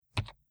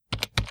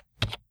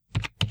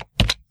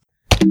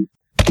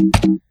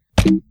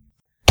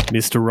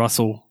Mr.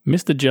 Russell.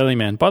 Mr.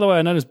 Jellyman. By the way,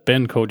 I noticed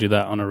Ben called you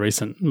that on a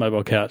recent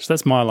mobile couch.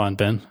 That's my line,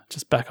 Ben.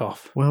 Just back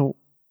off. Well,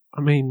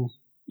 I mean,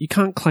 you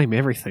can't claim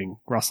everything,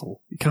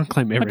 Russell. You can't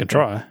claim everything. I can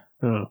try.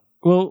 Oh.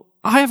 Well,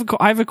 I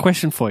have a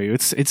question for you.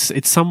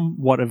 It's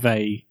somewhat of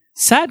a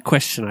sad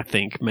question, I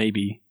think,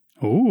 maybe.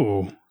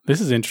 Ooh, this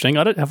is interesting.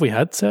 Have we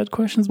had sad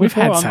questions We've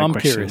before? had sad I'm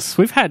questions.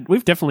 curious.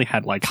 We've definitely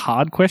had like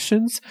hard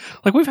questions.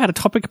 Like we've had a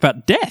topic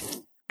about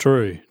death.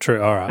 True. All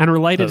right. And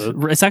related,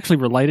 it's actually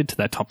related to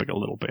that topic a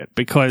little bit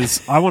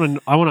because I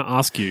want to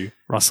ask you,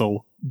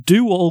 Russell,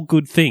 do all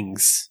good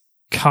things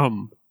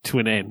come to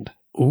an end?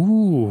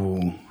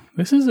 Ooh,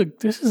 this is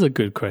a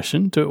good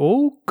question. Do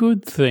all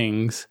good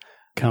things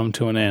come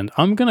to an end?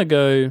 I'm gonna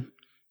go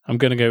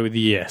with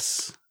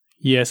yes.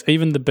 Yes,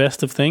 even the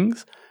best of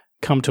things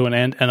come to an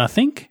end, and I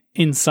think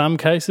in some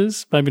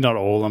cases, maybe not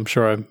all, I'm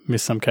sure I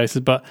missed some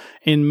cases, but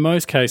in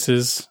most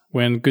cases,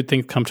 when good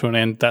things come to an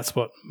end, that's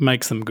what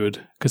makes them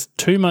good. Because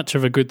too much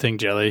of a good thing,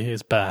 Jelly,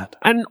 is bad.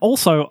 And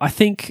also, I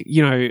think,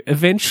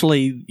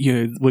 eventually,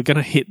 we're going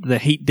to hit the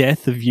heat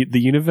death of the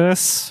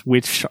universe,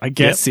 which I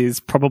guess is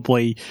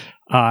probably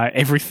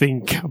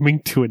everything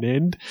coming to an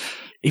end.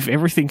 If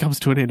everything comes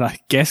to an end, I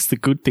guess the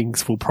good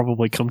things will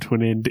probably come to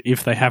an end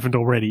if they haven't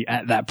already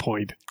at that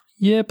point.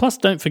 Yeah, plus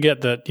don't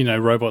forget that,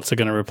 robots are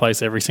going to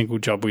replace every single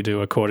job we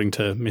do according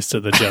to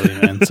Mr. the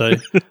Jellyman. So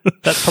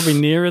that's probably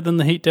nearer than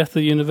the heat death of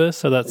the universe.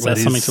 So that's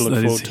something to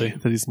look forward to.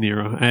 That is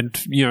nearer. And,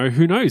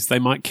 who knows? They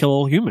might kill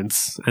all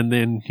humans. And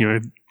then,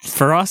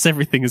 for us,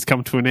 everything has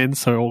come to an end.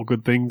 So all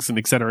good things and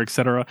et cetera, et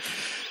cetera.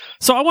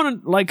 So I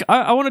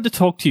wanted to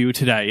talk to you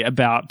today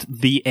about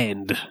the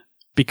end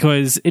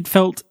because it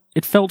felt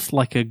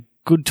like a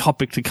good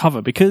topic to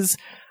cover because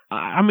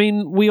I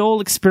mean, we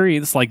all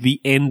experience like the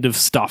end of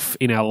stuff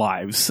in our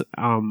lives.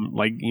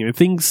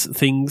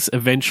 Things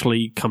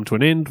eventually come to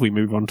an end. We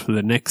move on to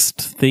the next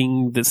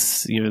thing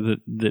that's,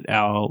 that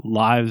our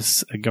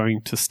lives are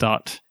going to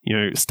start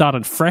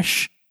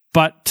afresh.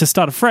 But to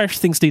start afresh,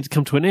 things need to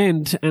come to an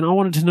end. And I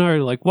wanted to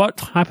know, like, what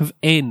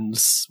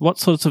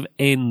sorts of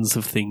ends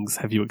of things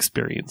have you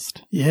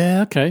experienced?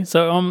 Yeah, okay.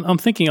 So I'm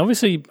thinking,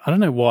 obviously, I don't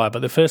know why,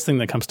 but the first thing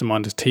that comes to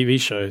mind is TV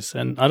shows.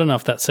 And I don't know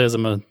if that says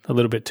I'm a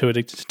little bit too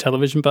addicted to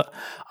television, but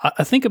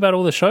I think about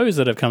all the shows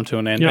that have come to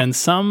an end. Yep. And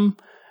some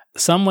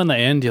when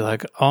they end, you're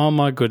like, oh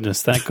my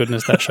goodness, thank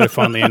goodness that show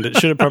finally ended. It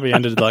should have probably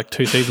ended like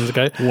 2 seasons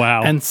ago.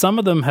 Wow. And some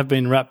of them have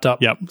been wrapped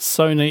up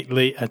so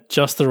neatly at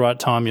just the right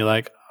time. You're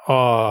like, oh,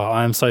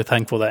 I am so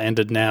thankful that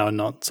ended now and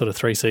not sort of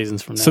 3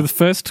 seasons from now. So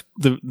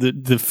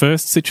the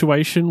first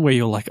situation where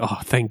you're like,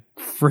 oh, thank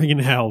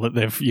friggin' hell that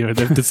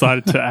they've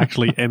decided to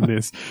actually end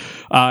this.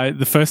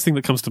 The first thing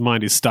that comes to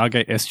mind is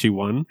Stargate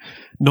SG-1.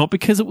 Not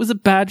because it was a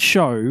bad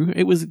show.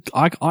 It was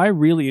I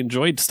really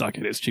enjoyed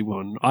Stargate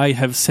SG-1. I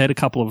have said a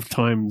couple of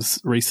times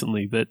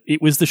recently that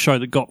it was the show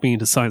that got me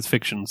into science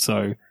fiction.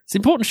 So it's an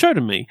important show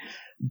to me.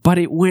 But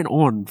it went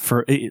on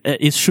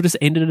it should have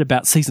ended at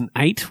about season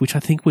 8, which I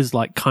think was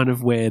like kind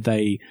of where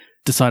they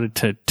decided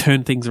to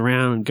turn things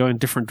around and go in a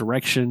different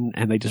direction,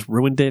 and they just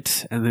ruined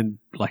it. And then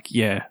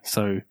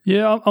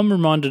I'm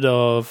reminded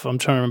of, I'm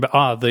trying to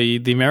remember,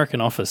 the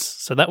American Office.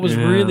 So that was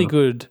really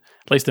good,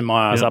 at least in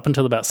my eyes, up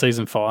until about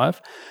season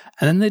 5.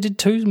 And then they did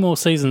 2 more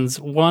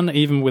seasons, one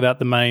even without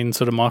the main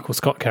sort of Michael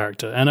Scott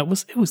character, and it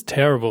was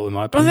terrible in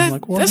my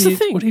opinion. That's the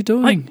thing. What are you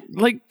doing?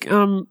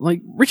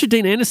 Like Richard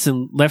Dean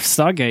Anderson left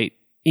Stargate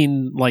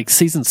in like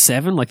season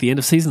 7, like the end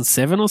of season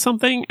 7 or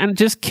something, and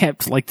just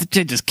kept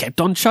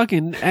on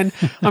chugging. And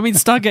I mean,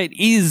 Stargate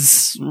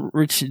is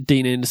Richard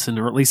Dean Anderson,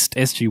 or at least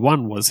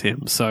SG-1 was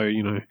him. So,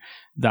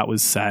 that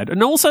was sad.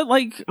 And also,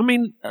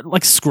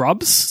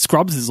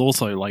 Scrubs is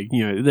also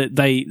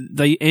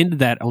they ended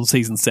that on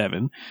season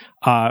 7,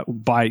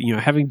 by,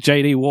 having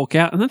JD walk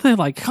out, and then they're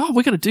like, oh,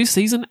 we're going to do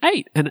season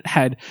 8. And it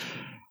had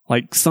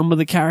like some of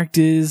the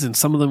characters, and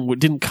some of them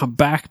didn't come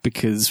back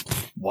because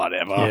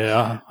whatever.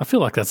 Yeah, I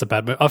feel like that's a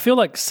bad move. I feel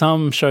like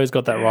some shows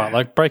got that right.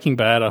 Like Breaking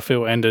Bad, I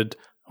feel ended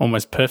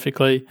almost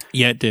perfectly.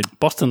 Yeah, it did.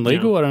 Boston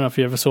Legal, I don't know if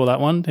you ever saw that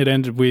one. It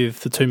ended with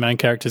the 2 main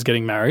characters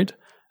getting married,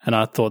 and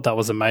I thought that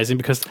was amazing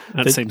because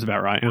that seems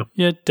about right. Yeah.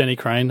 Yeah, Denny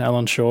Crane,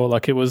 Alan Shaw,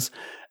 like it was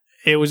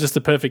just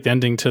a perfect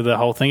ending to the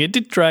whole thing. It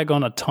did drag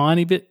on a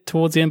tiny bit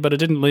towards the end, but it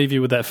didn't leave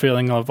you with that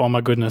feeling of, oh my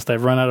goodness,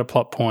 they've run out of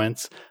plot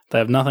points. They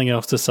have nothing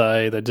else to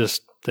say. They're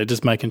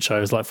just making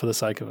shows like for the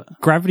sake of it.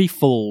 Gravity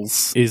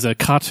Falls is a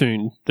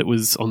cartoon that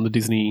was on the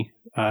Disney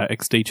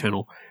XD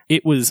channel.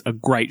 It was a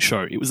great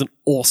show. It was an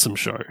awesome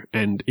show.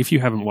 And if you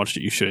haven't watched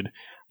it, you should.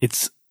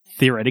 It's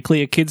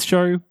theoretically a kids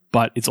show,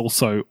 but it's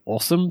also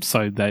awesome.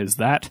 So there's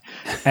that.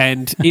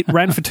 And it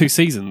ran for 2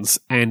 seasons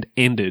and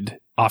ended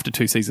after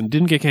 2 seasons.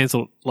 Didn't get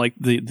cancelled. Like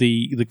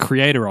the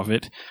creator of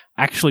it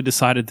actually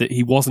decided that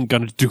he wasn't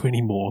going to do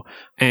any more,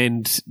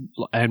 and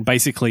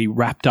basically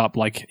wrapped up.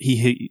 Like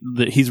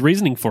his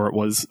reasoning for it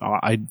was,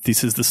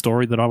 this is the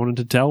story that I wanted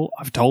to tell.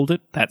 I've told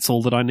it. That's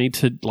all that I need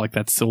to, like,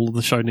 that's all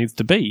the show needs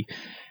to be.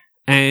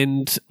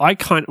 And I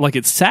kind of, like,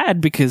 it's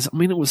sad because, I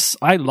mean,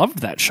 I loved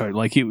that show.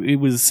 Like,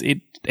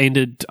 it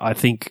ended, I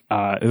think,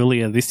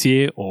 earlier this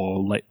year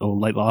or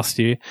late last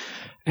year,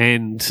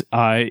 and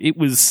it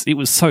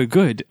was so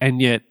good,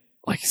 and yet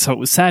so it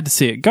was sad to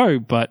see it go,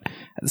 but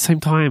at the same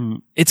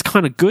time, it's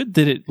kind of good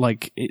that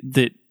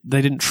that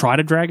they didn't try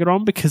to drag it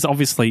on, because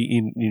obviously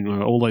in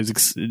all those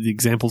the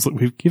examples that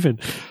we've given,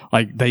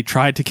 they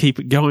tried to keep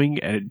it going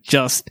and it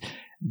just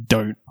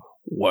don't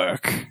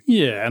work.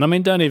 Yeah, and I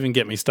mean, don't even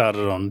get me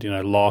started on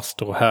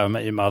Lost or How I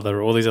Met Your Mother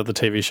or all these other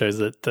TV shows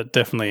that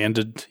definitely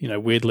ended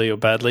weirdly or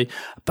badly.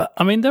 But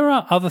I mean, there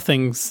are other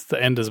things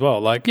that end as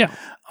well.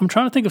 I'm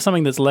trying to think of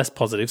something that's less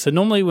positive. So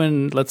normally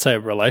when, let's say, a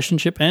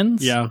relationship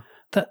ends,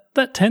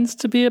 that tends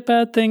to be a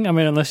bad thing. I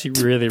mean, unless you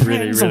really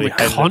hate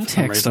the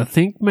context, I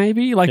think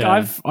maybe.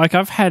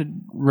 I've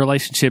had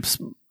relationships.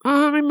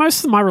 I mean,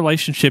 most of my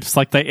relationships,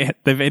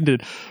 they've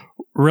ended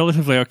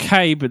relatively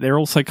okay, but they're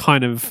also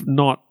kind of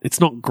not. It's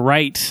not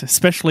great,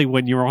 especially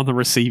when you're on the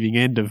receiving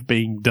end of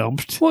being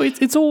dumped. Well,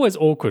 it's always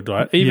awkward,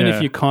 right? Even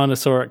if you kind of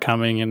saw it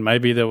coming, and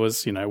maybe there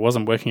was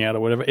wasn't working out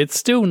or whatever. It's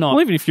still not.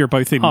 Well, even if you're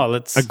both in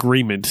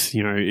agreement,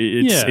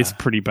 it's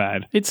pretty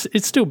bad.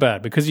 It's still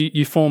bad because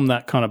you form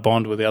that kind of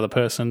bond with the other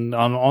person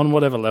on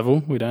whatever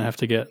level. We don't have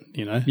to get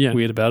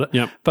weird about it.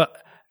 Yeah, but.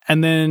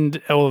 And then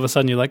all of a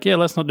sudden you're like, yeah,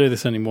 let's not do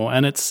this anymore.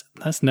 And that's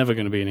never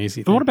going to be an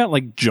easy thing. What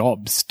about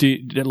jobs?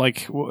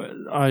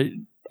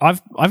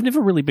 I've never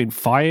really been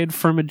fired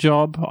from a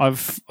job.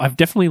 I've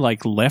definitely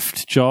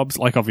left jobs.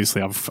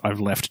 Obviously I've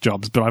left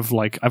jobs, but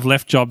I've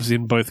left jobs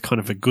in both kind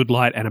of a good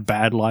light and a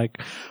bad light.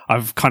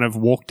 I've kind of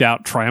walked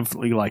out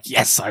triumphantly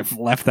yes, I've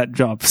left that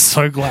job.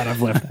 So glad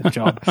I've left that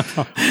job.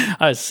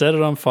 I set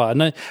it on fire.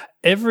 No,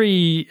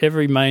 every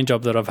main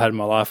job that I've had in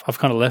my life, I've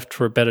kind of left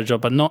for a better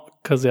job, but not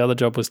because the other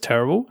job was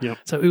terrible. Yep.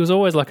 So it was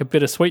always a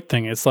bittersweet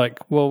thing. It's I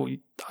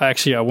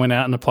went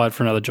out and applied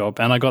for another job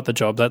and I got the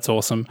job. That's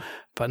awesome.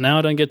 But now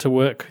I don't get to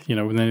work,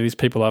 with these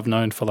people I've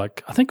known for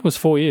I think it was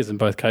 4 years in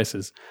both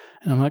cases.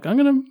 And I'm I'm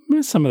going to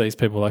miss some of these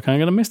people. I'm going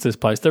to miss this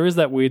place. There is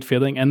that weird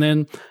feeling. And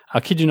then, I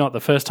kid you not, the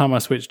first time I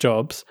switched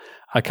jobs,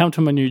 I come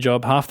to my new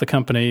job, half the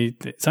company,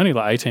 it's only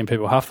 18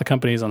 people, half the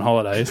company is on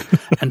holidays,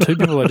 and 2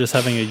 people are just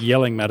having a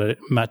yelling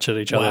match at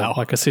each other. Wow.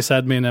 A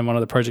sysadmin and one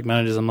of the project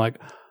managers. I'm like,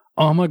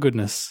 oh my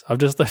goodness, I've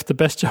just left the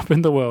best job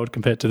in the world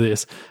compared to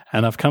this.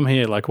 And I've come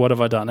here, what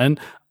have I done? And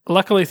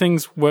luckily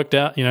things worked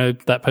out.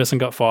 That person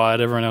got fired,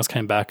 everyone else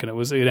came back, and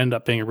it ended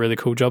up being a really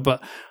cool job.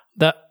 But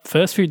that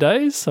first few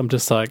days, I'm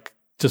just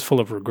just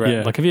full of regret.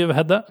 Yeah. Have you ever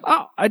had that?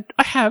 Oh, I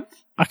have.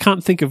 I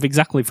can't think of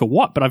exactly for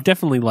what, but I've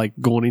definitely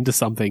gone into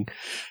something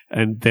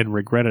and then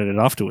regretted it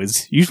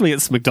afterwards. Usually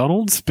it's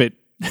McDonald's, but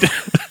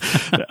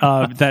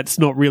that's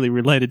not really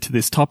related to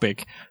this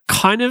topic.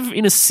 Kind of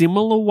in a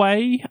similar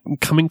way,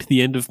 coming to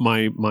the end of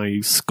my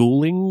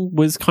schooling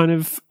was kind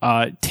of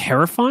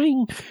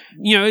terrifying.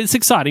 It's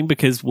exciting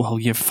because,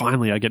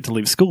 finally I get to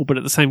leave school, but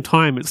at the same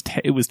time,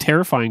 it was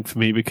terrifying for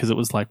me because it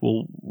was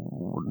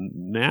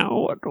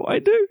now what do I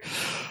do?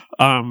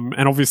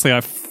 And obviously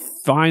I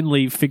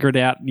finally figured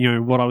out,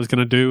 what I was going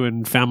to do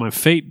and found my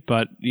feet.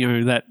 But,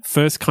 that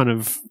first kind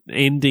of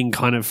ending,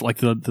 kind of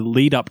the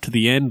lead up to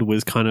the end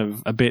was kind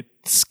of a bit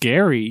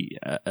scary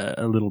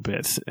a little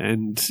bit.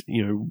 And,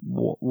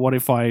 what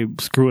if I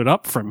screw it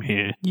up from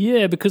here?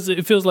 Yeah, because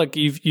it feels like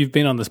you've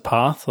been on this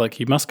path.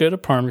 You must go to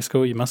primary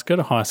school, you must go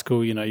to high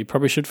school, you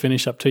probably should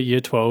finish up to year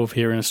 12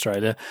 here in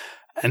Australia.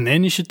 And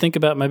then you should think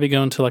about maybe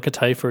going to a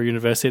TAFE or a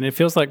university. And it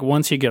feels like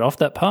once you get off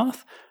that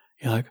path,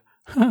 you're like,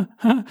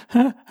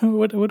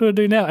 what do I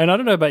do now? And I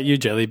don't know about you,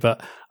 Jelly,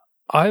 but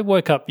I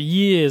woke up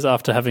years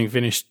after having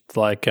finished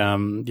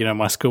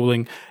my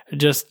schooling,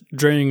 just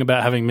dreaming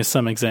about having missed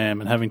some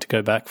exam and having to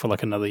go back for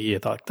another year.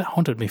 That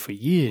haunted me for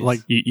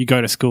years. You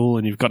go to school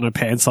and you've got no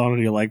pants on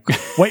and you're like,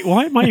 wait,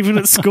 why am I even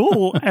at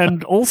school?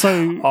 And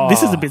also,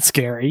 this is a bit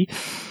scary.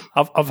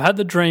 I've had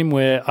the dream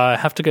where I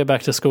have to go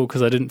back to school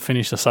because I didn't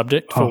finish the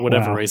subject for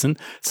whatever reason.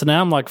 So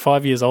now I'm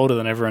 5 years older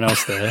than everyone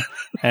else there,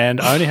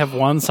 and I only have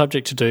one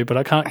subject to do, but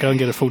I can't go and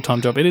get a full-time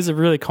job. It is a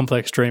really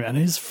complex dream, and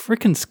it is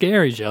freaking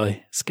scary,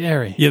 Jelly.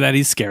 Scary. Yeah, that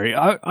is scary.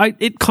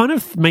 It kind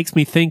of makes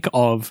me think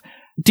of.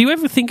 Do you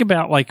ever think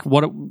about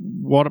what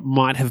it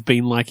might have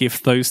been like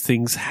if those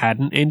things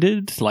hadn't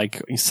ended?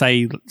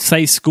 Say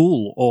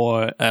school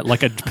or a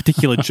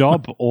particular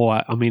job,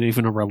 or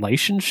even a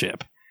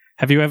relationship.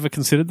 Have you ever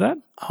considered that?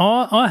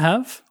 Oh, I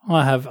have.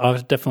 I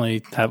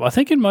definitely have. I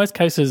think in most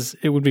cases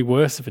it would be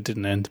worse if it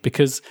didn't end,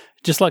 because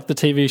just like the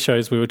TV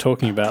shows we were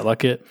talking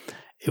about, it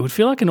would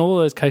feel like in all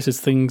of those cases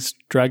things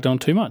dragged on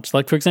too much.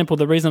 For example,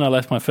 the reason I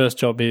left my first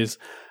job is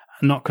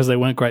not because they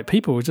weren't great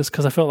people, it was just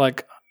because I felt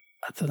like,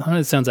 I know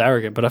it sounds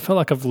arrogant, but I felt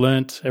like I've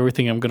learnt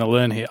everything I'm going to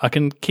learn here. I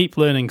can keep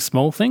learning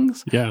small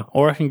things,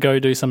 or I can go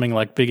do something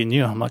big and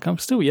new. I'm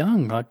still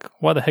young.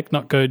 Why the heck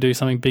not go do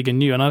something big and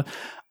new? And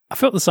I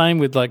felt the same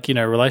with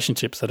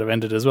relationships that have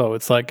ended as well.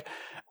 It's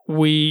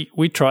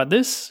we tried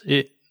this.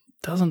 It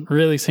doesn't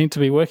really seem to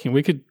be working.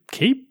 We could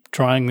keep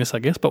trying this, I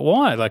guess, but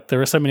why?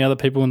 There are so many other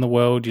people in the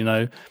world,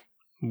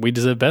 we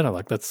deserve better.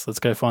 Let's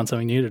go find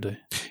something new to do.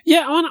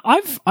 Yeah,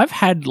 I've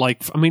had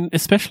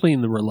especially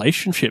in the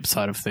relationship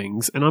side of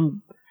things, and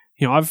I'm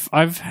you know,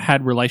 I've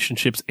had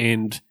relationships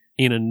end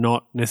in a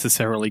not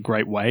necessarily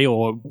great way,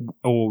 or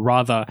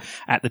rather,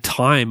 at the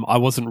time, I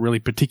wasn't really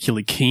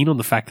particularly keen on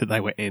the fact that they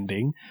were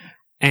ending.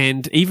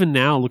 And even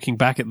now, looking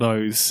back at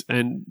those,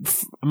 and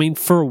I mean,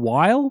 for a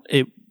while,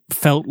 it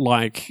felt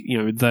like, you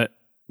know, that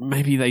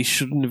maybe they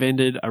shouldn't have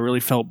ended. I really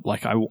felt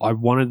like I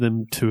wanted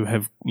them to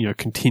have, you know,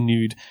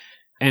 continued.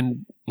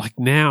 And like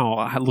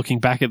now, looking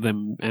back at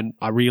them, and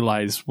I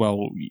realize,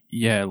 well,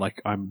 yeah,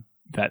 like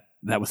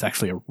that was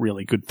actually a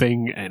really good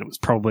thing, and it was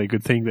probably a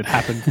good thing that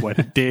happened when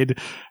it did.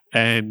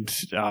 And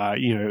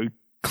you know,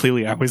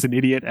 clearly I was an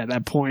idiot at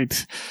that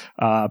point.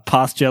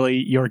 Past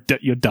Jelly, you're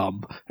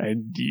dumb,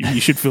 and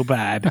you should feel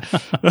bad.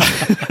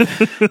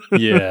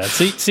 Yeah.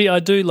 See, I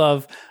do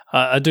love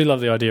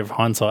the idea of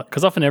hindsight,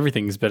 because often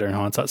everything is better in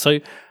hindsight. So,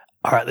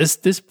 all right,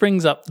 this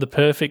brings up the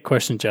perfect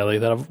question, Jelly,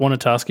 that I've wanted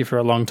to ask you for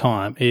a long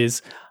time.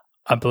 Is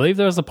I believe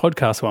there was a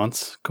podcast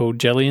once called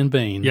Jelly and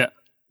Bean. Yeah.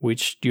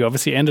 Which you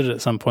obviously ended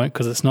at some point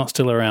because it's not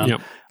still around.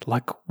 Yep.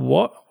 Like,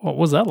 what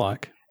was that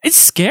like? It's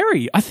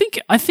scary. I think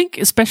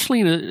especially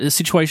in a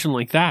situation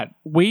like that,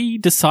 we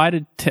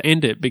decided to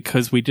end it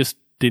because we just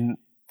didn't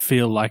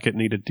feel like it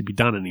needed to be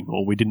done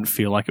anymore. We didn't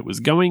feel like it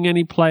was going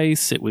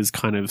anyplace. It was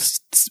kind of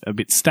a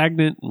bit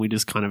stagnant, and we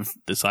just kind of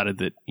decided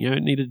that, you know,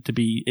 it needed to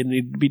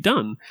be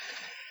done.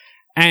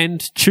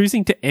 And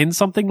choosing to end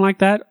something like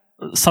that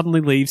suddenly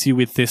leaves you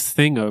with this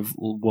thing of,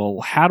 well,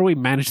 how do we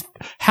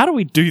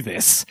do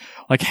this?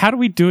 Like, how do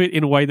we do it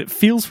in a way that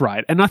feels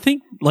right? And I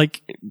think,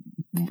 like,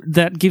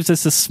 that gives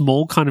us a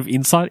small kind of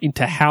insight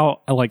into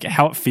how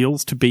it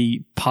feels to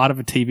be part of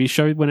a TV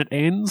show when it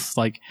ends.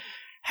 Like,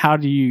 how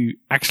do you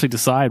actually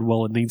decide,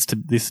 well,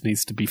 this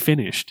needs to be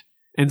finished?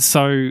 And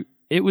so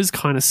it was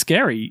kind of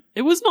scary.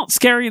 It was not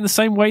scary in the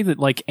same way that,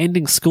 like,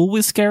 ending school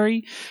was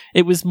scary.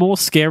 It was more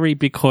scary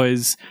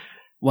because,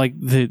 like,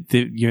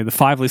 the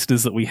 5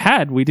 listeners that we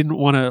had, we didn't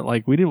want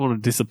to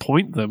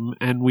disappoint them,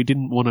 and we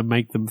didn't want to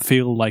make them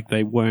feel like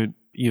they weren't,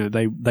 you know,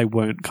 they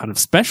weren't kind of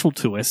special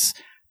to us.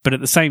 But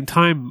at the same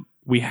time,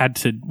 we had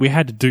to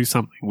do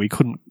something. We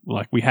couldn't,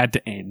 like, we had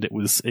to end.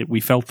 We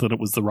felt that it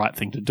was the right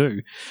thing to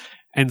do.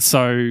 And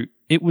so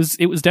it was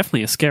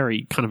definitely a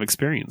scary kind of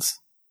experience.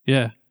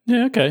 Yeah.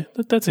 Yeah, okay.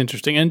 That's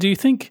interesting. And do you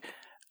think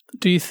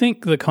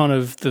the kind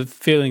of the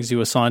feelings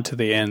you assigned to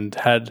the end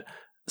had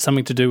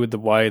something to do with the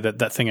way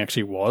that thing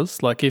actually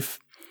was? Like,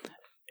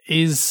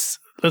 let's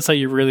say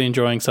you're really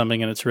enjoying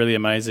something and it's really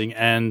amazing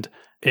and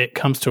it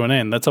comes to an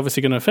end, that's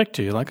obviously going to affect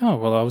you. Like, oh,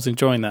 well, I was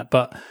enjoying that.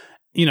 But,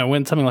 you know,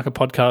 when something like a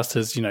podcast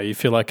is, you know, you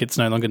feel like it's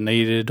no longer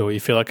needed, or you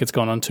feel like it's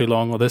gone on too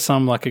long, or there's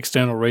some like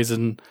external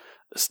reason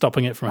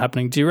stopping it from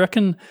happening, do you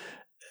reckon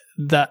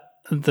that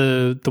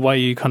the way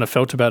you kind of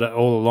felt about it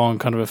all along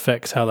kind of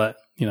affects how that,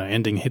 you know,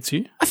 ending hits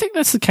you? I think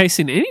that's the case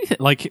in anything.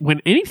 Like,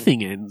 when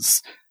anything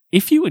ends,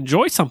 if you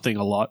enjoy something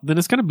a lot, then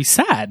it's going to be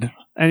sad.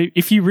 And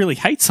if you really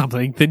hate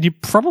something, then you're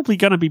probably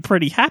going to be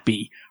pretty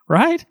happy,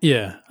 right?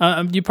 Yeah.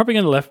 You're probably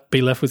going to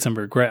be left with some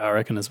regret, I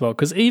reckon, as well.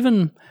 Because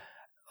even,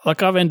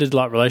 like, I've ended,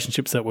 like,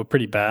 relationships that were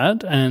pretty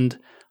bad, and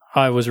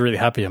I was really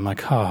happy. I'm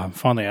like, oh, I'm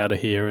finally out of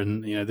here,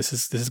 and, you know, this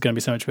is going to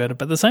be so much better.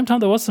 But at the same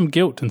time, there was some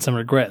guilt and some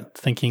regret,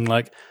 thinking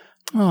like,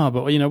 oh,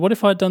 but, you know, what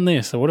if I'd done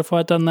this, or what if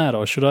I'd done that,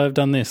 or should I have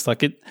done this?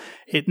 Like,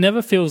 it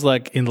never feels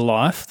like in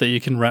life that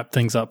you can wrap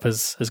things up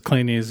as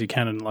cleanly as you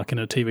can in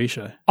a TV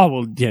show. Oh,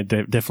 well, yeah,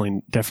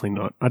 definitely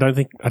not. I don't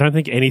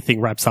think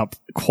anything wraps up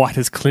quite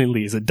as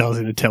cleanly as it does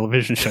in a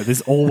television show.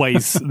 There's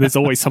always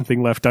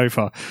something left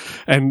over,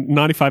 and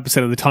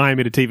 95% of the time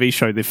in a TV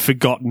show, they've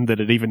forgotten that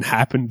it even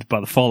happened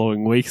by the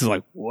following week. It's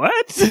like,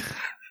 what?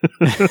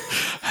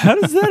 How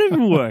does that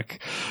even work?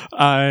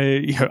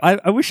 I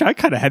wish I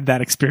kind of had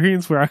that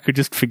experience where I could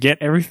just forget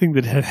everything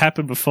that had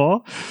happened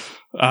before,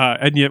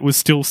 and yet was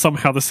still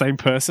somehow the same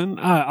person.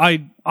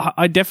 I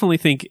definitely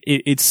think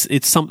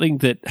it's something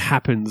that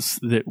happens,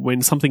 that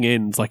when something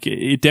ends, like,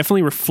 it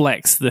definitely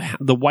reflects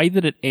the way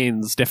that it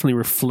ends. Definitely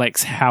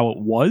reflects how it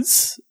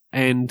was.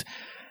 And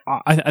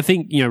I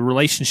think, you know,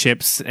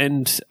 relationships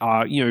and,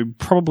 you know,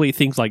 probably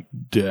things like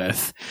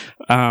death,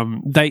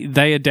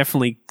 they are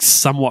definitely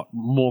somewhat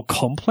more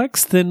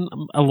complex than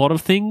a lot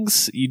of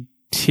things. You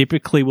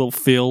typically will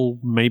feel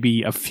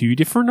maybe a few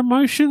different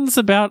emotions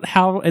about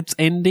how it's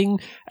ending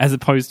as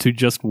opposed to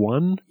just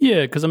one.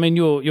 Yeah, because, I mean,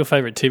 your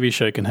favorite TV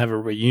show can have a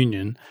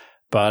reunion,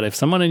 but if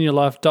someone in your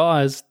life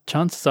dies,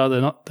 chances are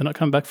they're not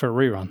coming back for a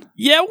rerun.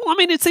 Yeah, well, I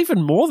mean, it's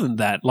even more than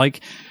that.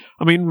 Like,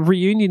 I mean,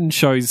 reunion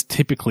shows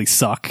typically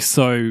suck,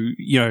 so,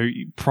 you know,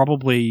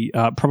 probably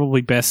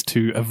best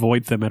to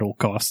avoid them at all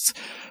costs.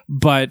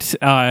 But,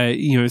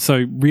 you know,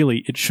 so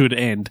really it should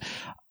end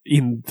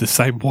in the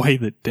same way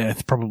that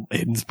death probably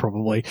ends.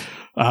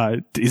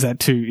 Is that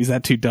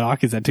too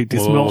dark? Is that too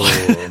dismal?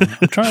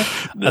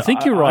 I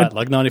think you're right.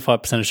 Like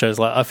 95% of shows,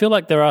 like, I feel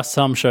like there are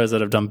some shows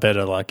that have done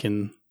better, like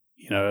in,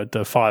 you know,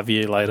 the 5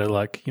 year later,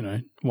 like, you know,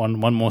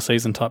 one more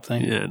season type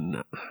thing. Yeah,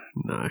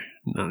 no.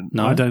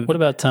 I don't. What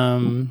about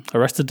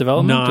Arrested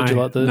Development? No, did you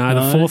like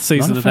the fourth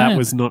season of that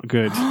was not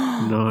good.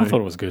 No, I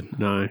thought it was good.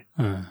 No,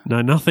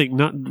 nothing.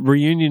 Not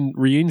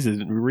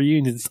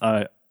reunions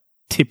are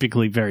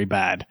typically very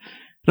bad.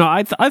 No,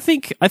 I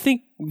think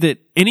that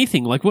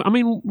anything, like, I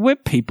mean, we're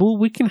people,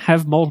 we can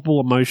have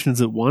multiple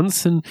emotions at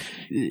once, and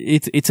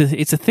it's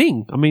a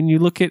thing. I mean, you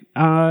look at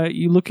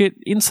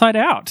Inside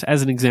Out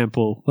as an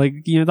example. Like,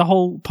 you know, the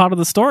whole part of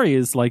the story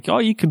is like, oh,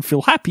 you can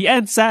feel happy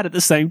and sad at the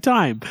same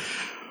time.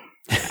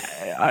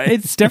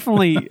 It's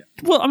definitely,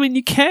 well, I mean,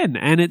 you can,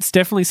 and it's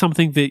definitely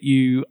something that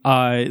you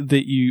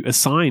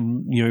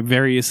assign, you know,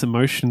 various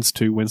emotions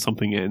to when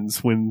something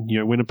ends. When, you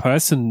know, when a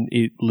person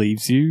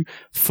leaves you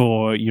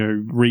for, you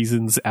know,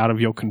 reasons out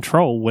of your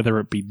control, whether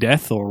it be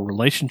death or a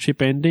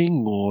relationship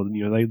ending, or,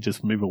 you know, they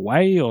just move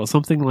away or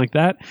something like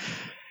that.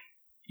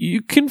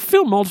 You can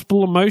feel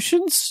multiple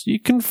emotions. You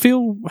can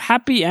feel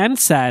happy and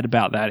sad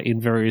about that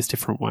in various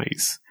different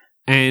ways.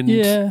 And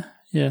yeah.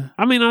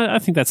 I mean, I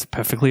think that's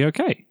perfectly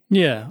okay.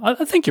 Yeah,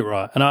 I think you're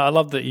right. And I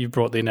love that you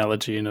brought the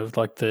analogy in of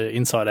like the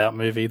Inside Out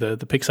movie, the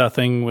Pixar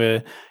thing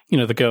where, you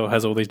know, the girl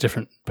has all these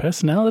different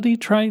personality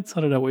traits.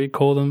 I don't know what you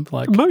call them.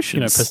 Like emotions. You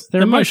know,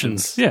 they're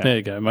emotions. Yeah. There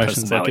you go.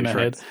 Emotions like in our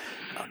head.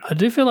 I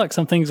do feel like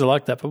some things are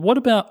like that. But what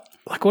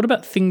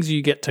about things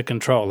you get to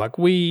control? Like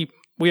we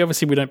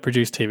obviously we don't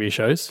produce TV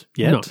shows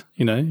yet. No.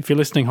 You know, if you're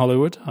listening,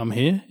 Hollywood, I'm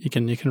here. You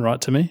can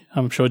write to me.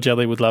 I'm sure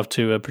Jelly would love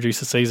to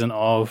produce a season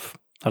of,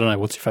 I don't know,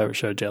 what's your favorite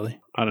show, Jelly?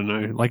 I don't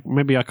know. Like,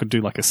 maybe I could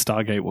do like a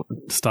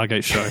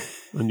Stargate show,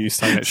 a new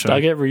Stargate show.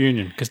 Stargate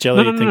reunion, because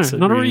Jelly thinks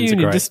not a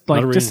reunion, just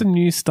a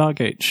new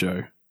Stargate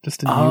show.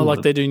 Just a new like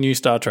one. They do new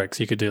Star Treks.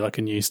 You could do like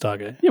a new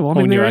Stargate. Yeah, well,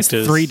 I mean, there is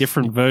 3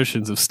 different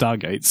versions of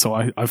Stargate, so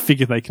I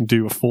figure they can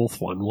do a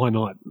 4th one. Why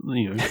not?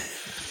 You know.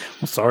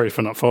 Well, sorry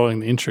for not following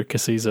the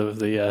intricacies of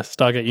the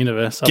Stargate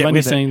universe.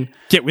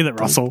 Get with it,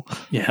 Russell.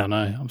 Yeah, I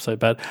know. I'm so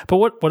bad. But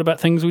what about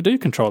things we do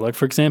control? Like,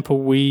 for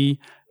example, we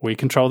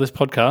control this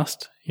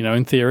podcast, you know,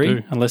 in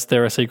theory, unless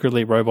there are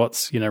secretly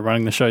robots, you know,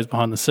 running the shows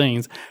behind the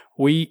scenes.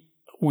 We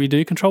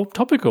do control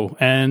Topical,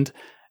 and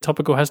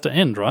Topical has to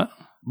end, right?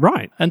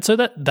 Right. And so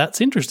that's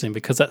interesting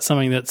because that's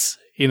something that's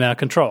in our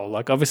control.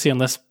 Like, obviously,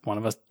 unless one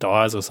of us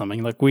dies or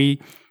something, like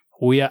we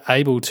are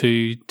able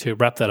to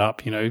wrap that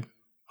up, you know,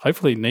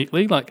 hopefully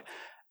neatly. Like,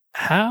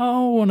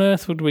 how on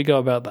earth would we go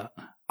about that?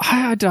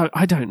 I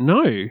don't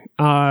know.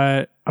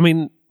 I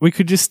mean, we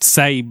could just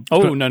say.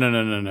 Oh,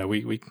 no.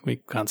 We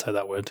can't say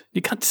that word.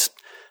 You can't just.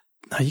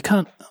 No, you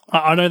can't.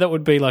 I know that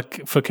would be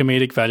like, for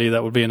comedic value,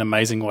 that would be an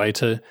amazing way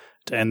to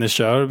end the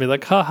show. It would be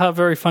like, haha,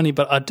 very funny.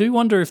 But I do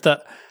wonder if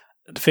that,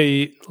 if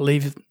we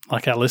leave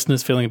like our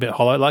listeners feeling a bit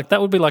hollow, like that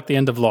would be like the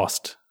end of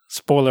Lost.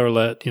 Spoiler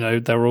alert, you know,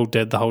 they were all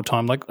dead the whole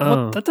time. Like,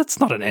 what? That's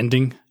not an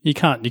ending. You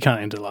can't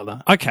end it like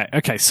that.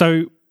 Okay.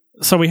 So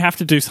we have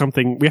to do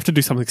something. We have to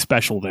do something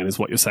special. Then, is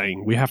what you're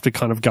saying. We have to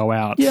kind of go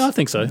out. Yeah, I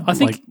think so. I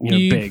think, like, you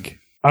know, big.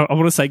 I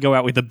want to say go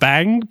out with a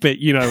bang, but,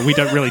 you know, we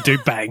don't really do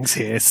bangs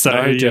here. So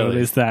no,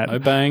 there's that. No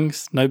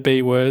bangs, no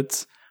B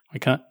words. We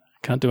can't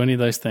do any of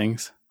those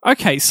things.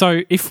 Okay, so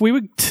if we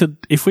were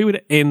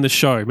to end the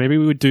show, maybe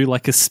we would do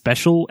like a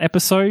special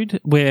episode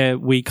where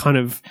we kind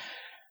of,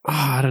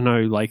 I don't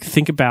know, like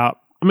think about.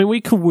 I mean, we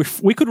could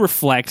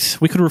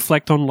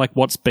reflect on like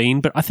what's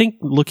been, but I think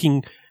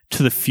looking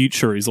to the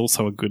future is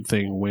also a good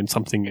thing when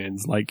something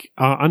ends. Like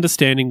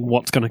understanding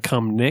what's going to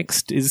come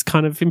next is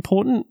kind of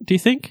important. Do you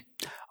think?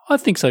 I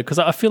think so, because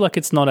I feel like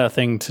it's not our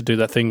thing to do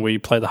that thing where you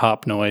play the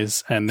harp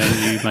noise and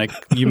then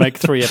you make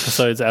 3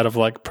 episodes out of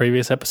like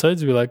previous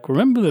episodes. You're like,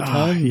 remember the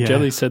time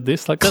Jelly said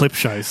this? Like clip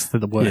shows, they're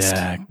the worst.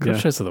 Yeah, clip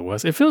shows are the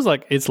worst. It feels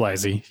like it's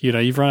lazy. You know,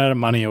 you've run out of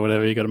money or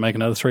whatever. You got to make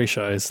another 3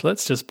 shows.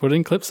 Let's just put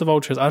in clips of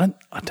old shows. I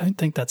don't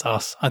think that's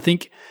us. I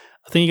think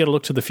you got to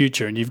look to the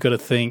future and you've got to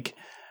think,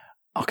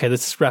 okay,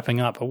 this is wrapping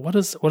up. But what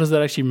does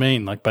that actually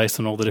mean? Like, based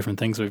on all the different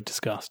things we've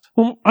discussed.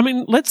 Well, I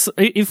mean,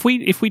 if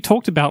we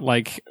talked about,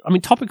 like, I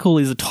mean, Topical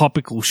is a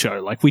topical show.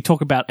 Like, we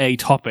talk about a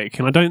topic,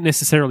 and I don't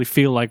necessarily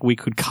feel like we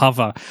could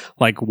cover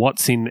like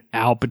what's in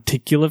our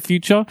particular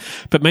future,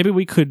 but maybe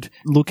we could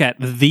look at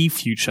the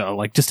future,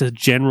 like just a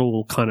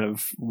general kind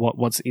of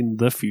what's in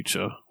the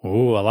future.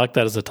 Oh, I like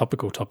that as a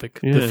topical topic.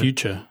 Yeah. The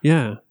future.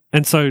 Yeah,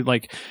 and so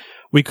like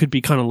we could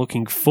be kind of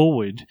looking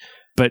forward.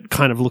 But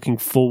kind of looking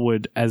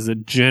forward as a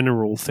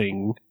general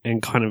thing, and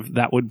kind of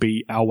that would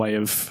be our way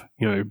of,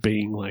 you know,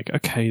 being like,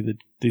 okay,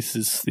 this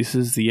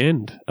is the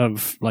end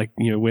of, like,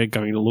 you know, we're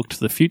going to look to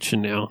the future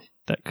now.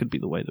 That could be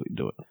the way that we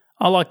do it.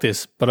 I like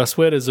this, but I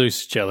swear to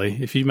Zeus, Jelly,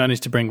 if you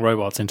manage to bring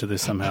robots into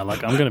this somehow,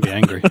 like, I'm going to be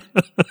angry.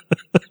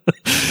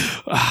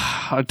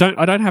 I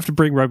don't have to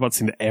bring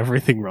robots into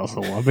everything,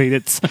 Russell.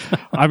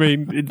 I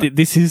mean,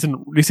 this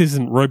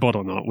isn't Robot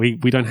or Not. We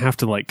don't have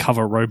to like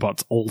cover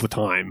robots all the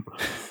time.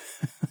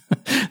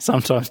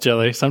 Sometimes,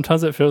 Jelly.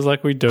 Sometimes it feels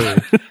like we do.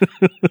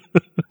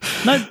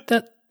 No,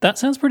 that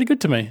sounds pretty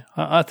good to me.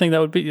 I think that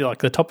would be like,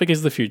 the topic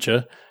is the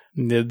future.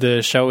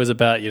 The show is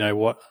about, you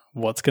know,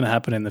 what's going to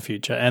happen in the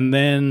future, and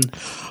then.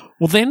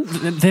 Well,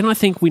 then I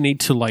think we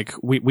need to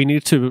we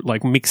need to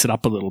like mix it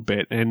up a little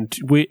bit, and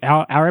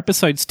our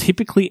episodes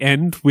typically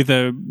end with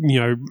a, you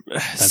know,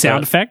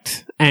 sound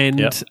effect, and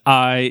yep.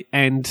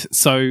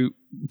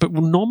 but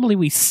normally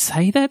we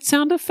say that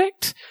sound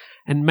effect.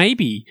 And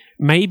maybe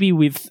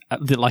with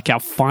like our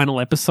final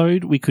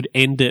episode, we could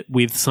end it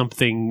with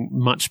something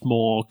much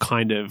more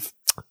kind of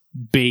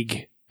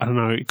big. I don't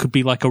know. It could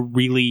be like a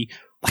really,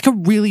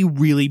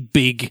 really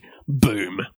big boom.